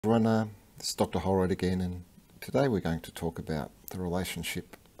Everyone, this is Dr. Holroyd again, and today we're going to talk about the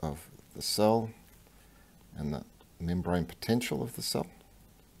relationship of the cell and the membrane potential of the cell,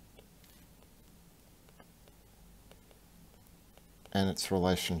 and its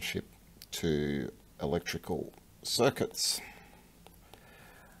relationship to electrical circuits.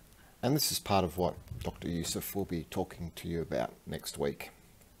 And this is part of what Dr. Yusuf will be talking to you about next week,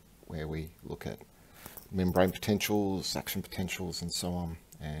 where we look at membrane potentials, action potentials, and so on,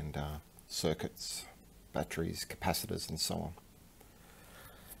 and circuits, batteries, capacitors, and so on.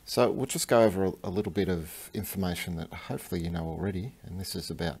 So we'll just go over a little bit of information that hopefully you know already, and this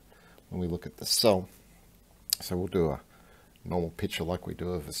is about when we look at the cell. So we'll do a normal picture like we do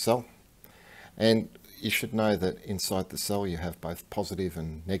of a cell, and you should know that inside the cell you have both positive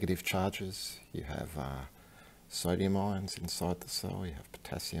and negative charges. You have sodium ions inside the cell, you have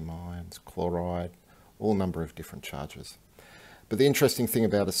potassium ions, chloride, all number of different charges. But the interesting thing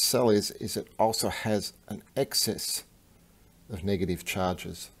about a cell is it also has an excess of negative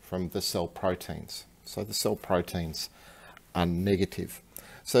charges from the cell proteins. So the cell proteins are negative.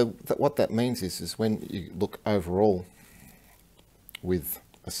 So what that means is when you look overall with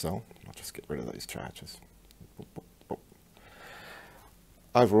a cell, I'll just get rid of these charges.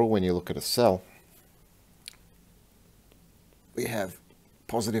 Overall, when you look at a cell, we have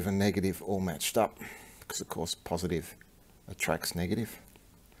positive and negative all matched up, because of course positive attracts negative.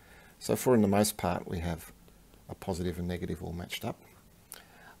 So for the most part we have a positive and negative all matched up.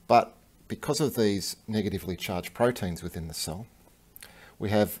 But because of these negatively charged proteins within the cell, we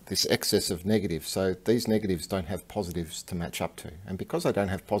have this excess of negatives. So these negatives don't have positives to match up to. And because they don't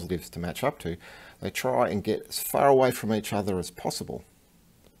have positives to match up to, they try and get as far away from each other as possible.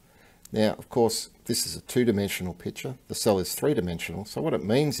 Now, of course, this is a two-dimensional picture. The cell is three-dimensional. So what it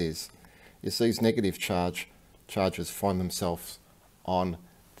means is these negative charges find themselves on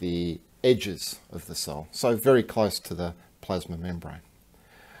the edges of the cell, so very close to the plasma membrane.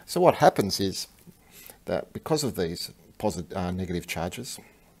 So what happens is that because of these negative charges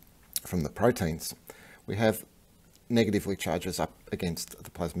from the proteins, we have negatively charges up against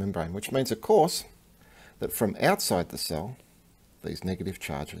the plasma membrane, which means, of course, that from outside the cell, these negative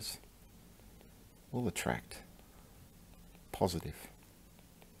charges will attract positive.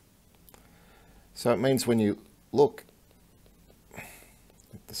 So it means when you look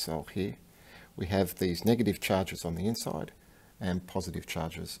at the cell here, we have these negative charges on the inside and positive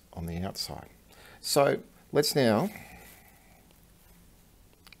charges on the outside. So let's now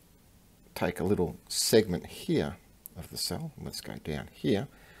take a little segment here of the cell. Let's go down here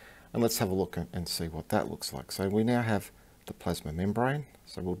and let's have a look and see what that looks like. So we now have the plasma membrane.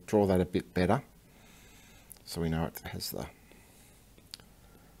 So we'll draw that a bit better, so we know it has the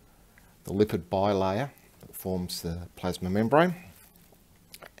lipid bilayer that forms the plasma membrane,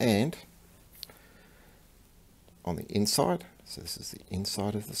 and on the inside, so this is the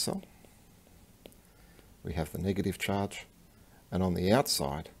inside of the cell, we have the negative charge, and on the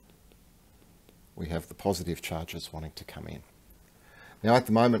outside we have the positive charges wanting to come in. Now at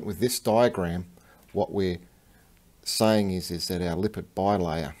the moment with this diagram, what we're saying is that our lipid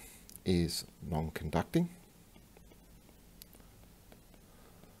bilayer is non-conducting.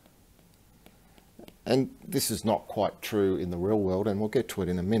 And this is not quite true in the real world, and we'll get to it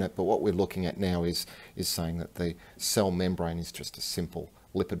in a minute, but what we're looking at now is saying that the cell membrane is just a simple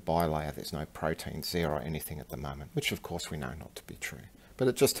lipid bilayer. There's no proteins there or anything at the moment, which of course we know not to be true, but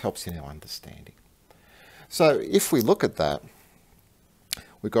it just helps in our understanding. So if we look at that,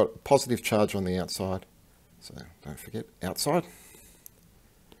 we've got positive charge on the outside, so don't forget outside,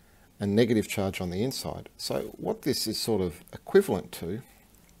 and negative charge on the inside. So what this is sort of equivalent to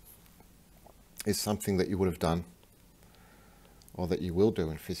is something that you would have done, or that you will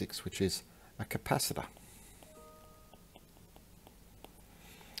do in physics, which is a capacitor.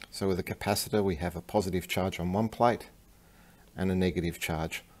 So with a capacitor we have a positive charge on one plate and a negative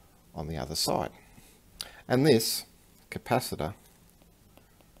charge on the other side. And this capacitor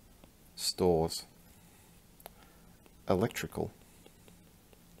stores electrical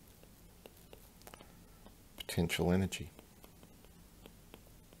potential energy.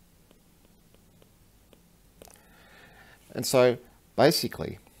 And so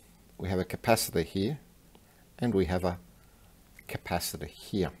basically we have a capacitor here and we have a capacitor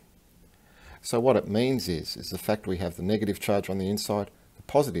here. So what it means is the fact we have the negative charge on the inside, the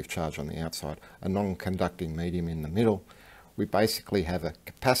positive charge on the outside, a non-conducting medium in the middle. We basically have a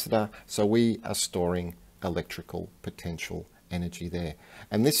capacitor, so we are storing electrical potential energy there.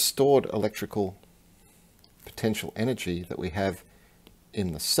 And this stored electrical potential energy that we have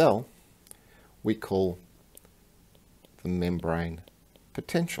in the cell, we call the membrane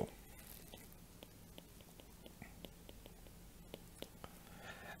potential.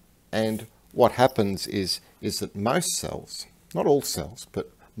 And what happens is that most cells, not all cells,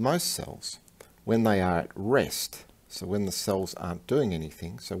 but most cells, when they are at rest, so when the cells aren't doing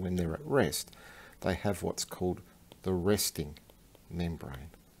anything, so when they're at rest, they have what's called the resting membrane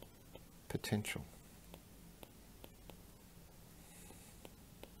potential.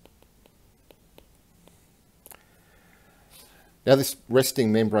 Now this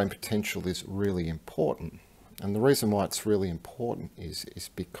resting membrane potential is really important, and the reason why it's really important is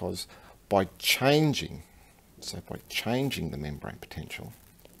because by changing the membrane potential,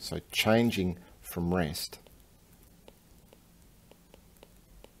 so changing from rest,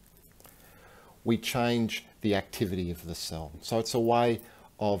 we change the activity of the cell. So it's a way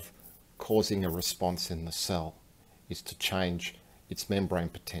of causing a response in the cell, is to change its membrane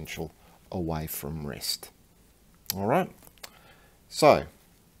potential away from rest. All right? So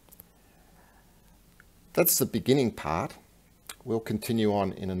that's the beginning part. We'll continue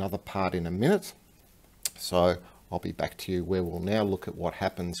on in another part in a minute. So I'll be back to you where we'll now look at what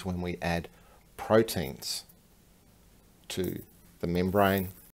happens when we add proteins to the membrane